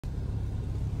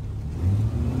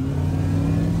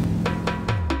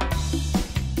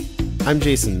I'm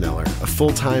Jason Miller, a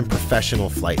full-time professional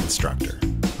flight instructor.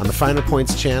 On the Finer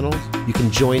Points channel, you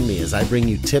can join me as I bring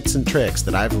you tips and tricks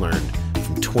that I've learned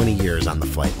from 20 years on the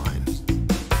flight line.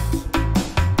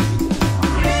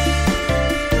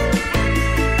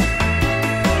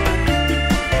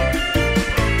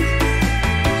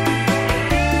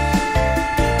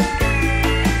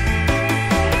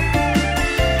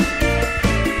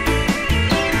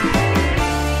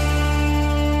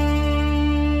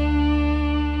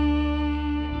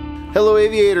 Hello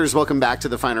aviators, welcome back to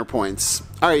the Finer Points.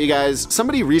 Alright you guys,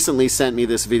 somebody recently sent me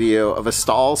this video of a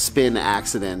stall spin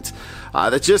accident.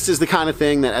 That just is the kind of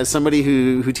thing that as somebody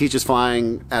who teaches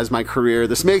flying as my career,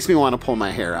 this makes me want to pull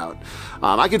my hair out.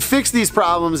 I could fix these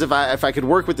problems if I could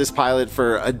work with this pilot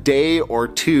for a day or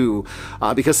two,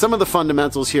 because some of the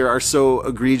fundamentals here are so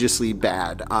egregiously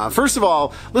bad. First of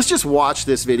all, let's just watch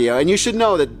this video, and you should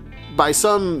know that by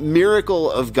some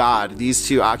miracle of God, these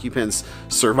two occupants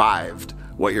survived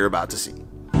what you're about to see.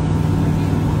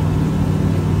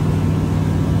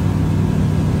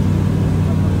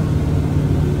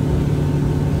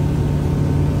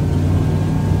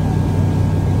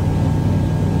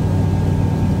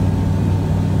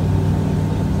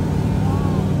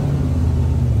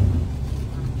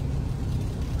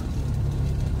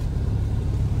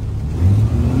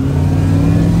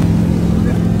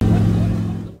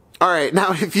 Alright,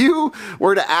 now if you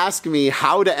were to ask me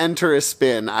how to enter a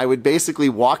spin, I would basically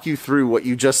walk you through what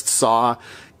you just saw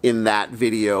in that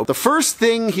video. The first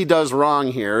thing he does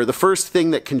wrong here, the first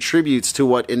thing that contributes to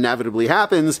what inevitably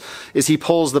happens, is he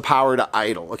pulls the power to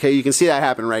idle. Okay, you can see that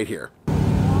happen right here.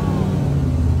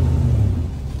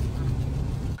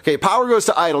 Okay, power goes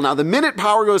to idle. Now, the minute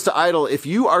power goes to idle, if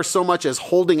you are so much as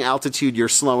holding altitude, you're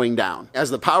slowing down. As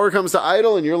the power comes to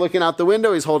idle and you're looking out the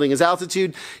window, he's holding his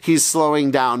altitude, he's slowing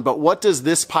down. But what does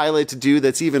this pilot do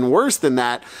that's even worse than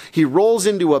that? He rolls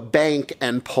into a bank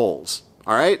and pulls.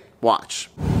 All right,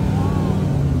 watch.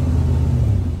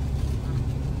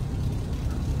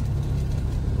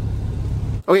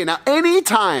 Okay, now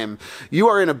anytime you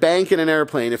are in a bank in an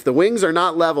airplane, if the wings are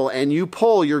not level and you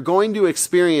pull, you're going to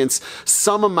experience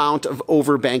some amount of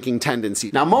overbanking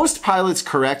tendency. Now, most pilots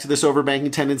correct this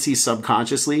overbanking tendency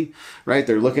subconsciously, right?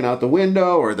 They're looking out the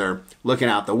window or they're looking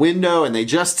out the window and they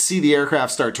just see the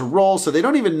aircraft start to roll, so they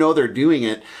don't even know they're doing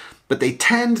it, but they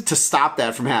tend to stop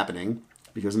that from happening,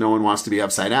 because no one wants to be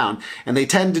upside down. And they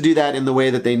tend to do that in the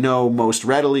way that they know most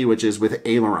readily, which is with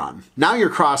aileron. Now you're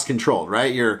cross-controlled,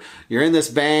 right? You're in this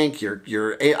bank,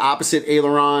 you're opposite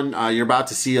aileron, you're about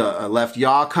to see a left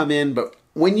yaw come in, but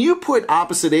when you put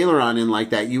opposite aileron in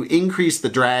like that, you increase the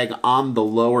drag on the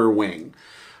lower wing.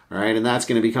 All right, and that's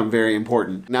going to become very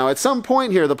important. Now, at some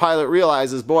point here, the pilot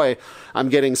realizes, boy, I'm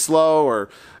getting slow, or,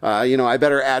 I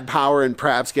better add power and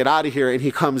perhaps get out of here, and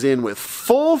he comes in with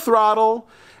full throttle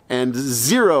and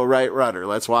zero right rudder.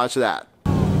 Let's watch that.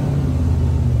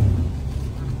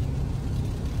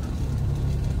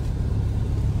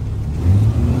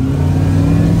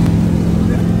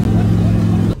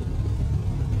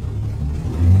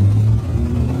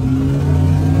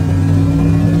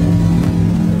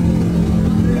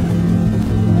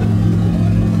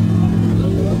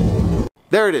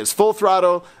 There it is, full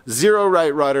throttle, zero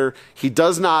right rudder. He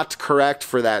does not correct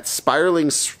for that spiraling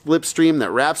slipstream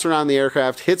that wraps around the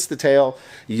aircraft, hits the tail,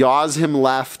 yaws him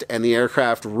left, and the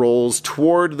aircraft rolls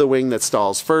toward the wing that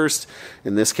stalls first.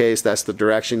 In this case, that's the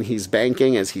direction he's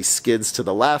banking as he skids to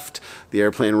the left. The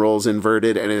airplane rolls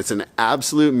inverted, and it's an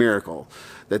absolute miracle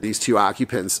that these two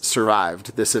occupants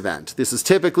survived this event. This is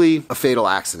typically a fatal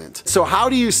accident. So how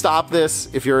do you stop this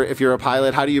if you're a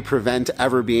pilot? How do you prevent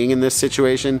ever being in this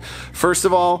situation? First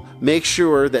of all, make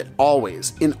sure that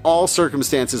always, in all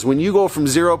circumstances, when you go from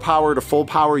zero power to full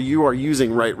power, you are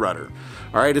using right rudder.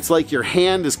 All right, it's like your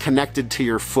hand is connected to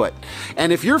your foot.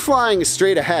 And if you're flying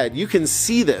straight ahead, you can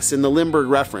see this in the Lindbergh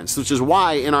reference, which is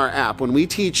why in our app, when we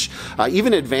teach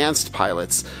even advanced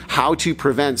pilots how to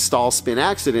prevent stall spin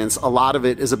accidents, a lot of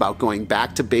it is about going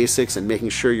back to basics and making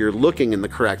sure you're looking in the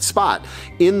correct spot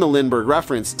in the Lindbergh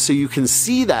reference so you can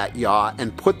see that yaw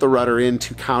and put the rudder in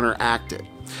to counteract it.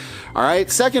 All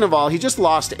right, second of all, he just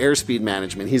lost airspeed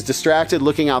management. He's distracted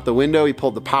looking out the window. He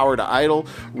pulled the power to idle,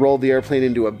 rolled the airplane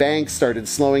into a bank, started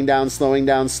slowing down, slowing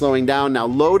down, slowing down. Now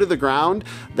low to the ground,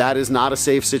 that is not a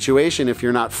safe situation if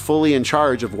you're not fully in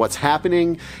charge of what's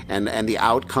happening and the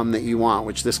outcome that you want,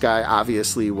 which this guy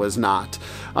obviously was not.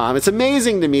 It's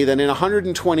amazing to me that in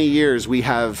 120 years we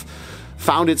have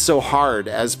found it so hard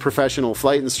as professional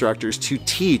flight instructors to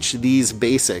teach these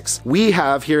basics. We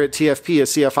have here at TFP a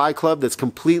CFI Club that's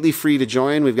completely free to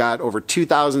join. We've got over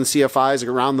 2,000 CFIs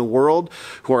around the world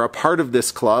who are a part of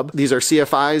this club. These are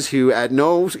CFIs who, at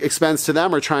no expense to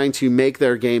them, are trying to make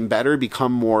their game better,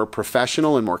 become more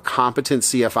professional and more competent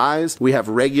CFIs. We have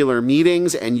regular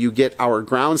meetings, and you get our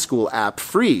ground school app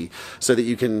free so that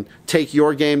you can take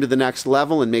your game to the next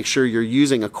level and make sure you're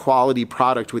using a quality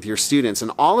product with your students.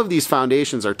 And all of these foundations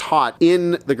are taught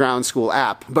in the ground school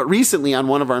app. But recently on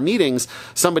one of our meetings,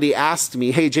 somebody asked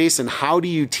me, hey, Jason, how do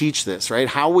you teach this, right?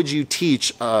 How would you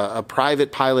teach a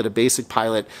private pilot, a basic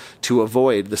pilot, to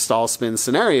avoid the stall spin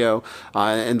scenario?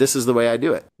 And this is the way I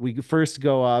do it. We first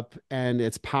go up, and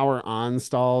it's power on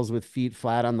stalls with feet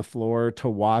flat on the floor to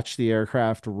watch the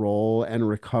aircraft roll and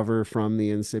recover from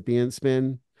the incipient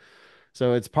spin.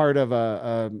 So it's part of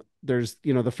there's,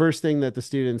 the first thing that the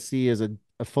students see is a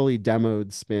fully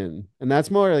demoed spin. And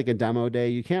that's more like a demo day.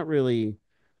 You can't really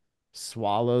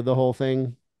swallow the whole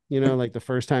thing. Like the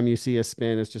first time you see a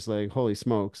spin, it's just like, holy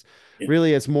smokes. Yeah.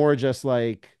 Really, it's more just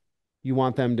like, you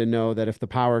want them to know that if the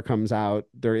power comes out,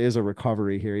 there is a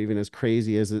recovery here. Even as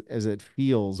crazy as it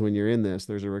feels when you're in this,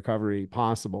 there's a recovery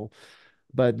possible.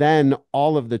 But then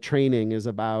all of the training is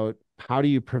about, how do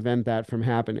you prevent that from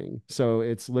happening? So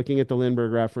it's looking at the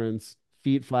Lindbergh reference,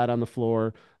 feet flat on the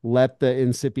floor, let the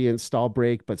incipient stall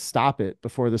break, but stop it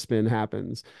before the spin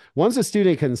happens. Once a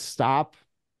student can stop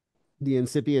the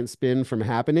incipient spin from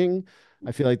happening,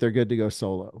 I feel like they're good to go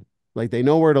solo. Like they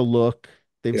know where to look.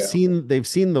 They've seen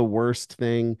the worst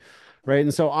thing, right?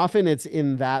 And so often it's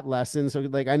in that lesson. So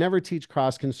like I never teach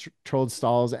cross-controlled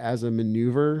stalls as a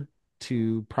maneuver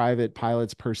to private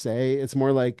pilots per se. It's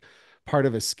more like part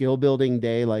of a skill building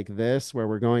day like this, where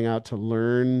we're going out to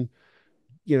learn.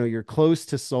 You're close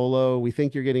to solo. We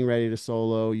think you're getting ready to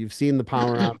solo. You've seen the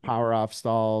power on, power off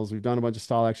stalls. We've done a bunch of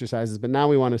stall exercises, but now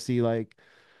we want to see, like,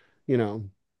 do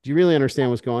you really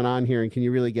understand what's going on here? And can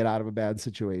you really get out of a bad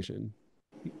situation?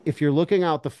 If you're looking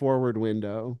out the forward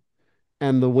window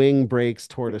and the wing breaks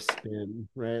toward a spin,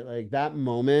 right? Like that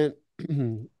moment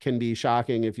can be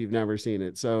shocking if you've never seen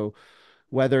it. So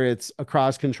whether it's a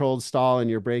cross-controlled stall and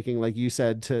you're braking, like you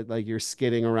said, to like you're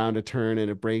skidding around a turn and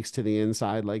it breaks to the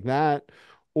inside like that,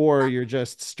 or you're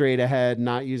just straight ahead,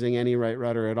 not using any right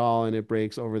rudder at all, and it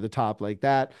breaks over the top like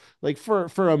that. Like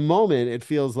for a moment, it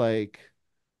feels like,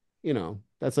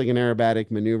 that's like an aerobatic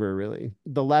maneuver, really.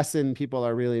 The lesson people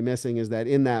are really missing is that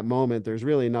in that moment, there's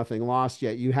really nothing lost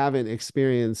yet. You haven't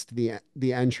experienced the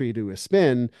entry to a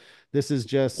spin. This is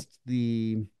just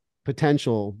the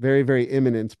potential, very, very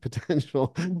imminent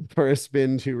potential for a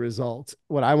spin to result.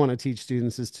 What I want to teach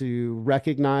students is to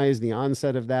recognize the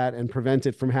onset of that and prevent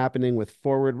it from happening with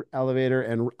forward elevator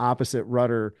and opposite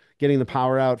rudder, getting the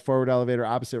power out, forward elevator,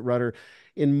 opposite rudder.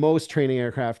 In most training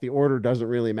aircraft, the order doesn't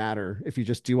really matter if you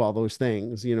just do all those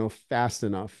things, fast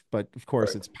enough. But of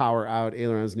course, It's power out,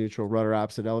 ailerons neutral, rudder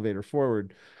opposite, elevator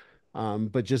forward.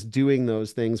 But just doing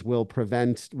those things will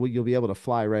prevent, you'll be able to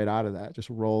fly right out of that. Just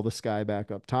roll the sky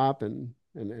back up top and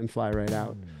fly right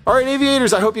out. All right,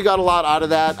 aviators, I hope you got a lot out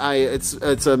of that.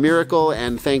 It's a miracle,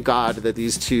 and thank God that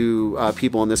these two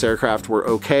people in this aircraft were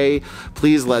okay.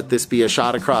 Please let this be a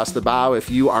shot across the bow. If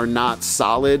you are not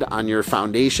solid on your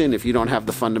foundation, if you don't have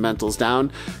the fundamentals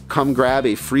down, come grab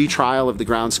a free trial of the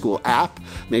Ground School app.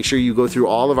 Make sure you go through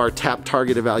all of our tap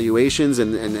target evaluations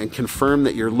and confirm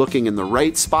that you're looking in the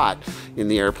right spot in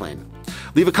the airplane.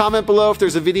 Leave a comment below if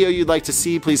there's a video you'd like to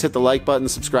see. Please hit the like button,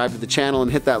 subscribe to the channel,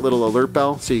 and hit that little alert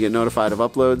bell so you get notified of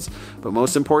uploads. But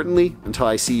most importantly, until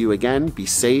I see you again, be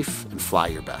safe and fly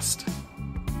your best.